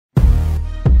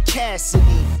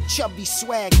Cassidy, Chubby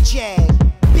Swag Jag,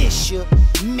 Bishop,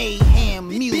 Mayhem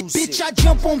Music. Bitch, I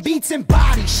jump on beats and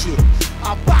body shit.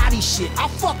 I body shit. I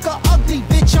fuck a ugly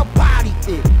bitch, her body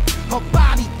thick. Her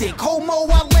body thick. Homo,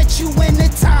 I'll let you in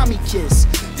the Tommy kiss.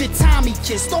 The Tommy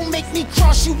kiss. Don't make me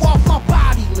cross you off my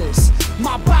body list.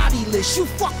 My body list. You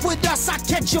fuck with us, I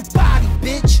catch your body,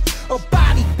 bitch. A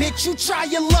body, bitch. You try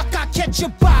your luck, I catch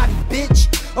your body, bitch.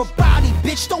 A body,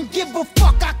 bitch. Don't give a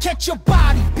fuck, I catch your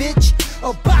body, bitch.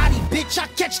 A body, bitch. I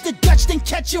catch the Dutch, then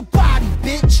catch your body,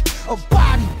 bitch. A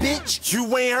body, bitch. You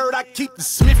ain't heard I keep the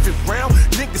Smith around.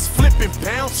 Niggas flipping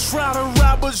pounds. Try to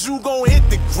robbers, you gon' hit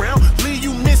the ground. Leave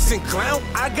you missing, clown.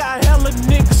 I got hella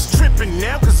niggas tripping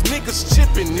now, cause niggas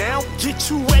chipping now. Get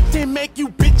you wet, then make you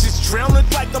bitches drown. Look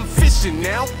like I'm fishing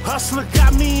now. Hustler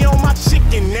got me on my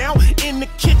chicken now. In the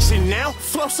kitchen now.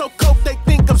 Flow so coke, they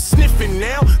think I'm sniffing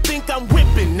now. Think I'm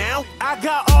whipping now. I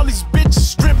got all these bitches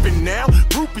stripping now.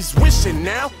 Groupies wishing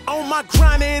now. On my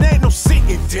grind, it ain't no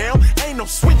sitting down. Ain't no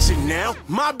switching now.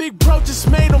 My big bro just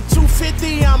made him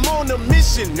 250. I'm on a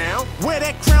mission now. Wear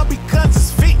that crown because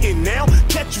it's fitting now.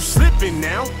 Catch you slipping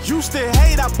now. Used to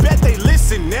hate, I bet they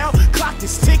listen now. Clock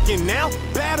is ticking now.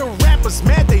 Battle rappers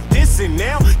mad, they dissing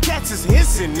now. Cats is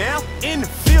hissing now. In the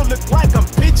field, look like I'm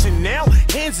pitching now.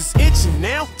 Hands is itching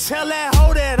now. Tell that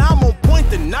hoe that I'm on point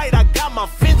tonight. I got my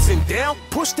fencing down.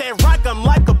 Push that rock, I'm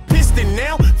like a piston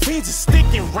now. Fiends are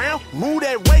sticking round. Move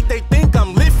that weight, they think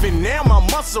I'm lifting now. My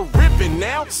muscle ripping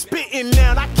now. Spitting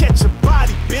now, I catch a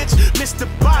body, bitch. Mr.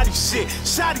 Body shit.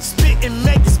 Shotty spitting,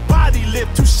 make his body lip.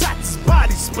 2 shots, his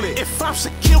body split. If I'm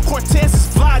Shaquille Cortez,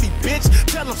 it's Vladdy, bitch.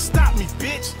 Tell him stop me,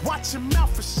 bitch. Watch your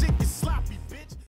mouth for shit.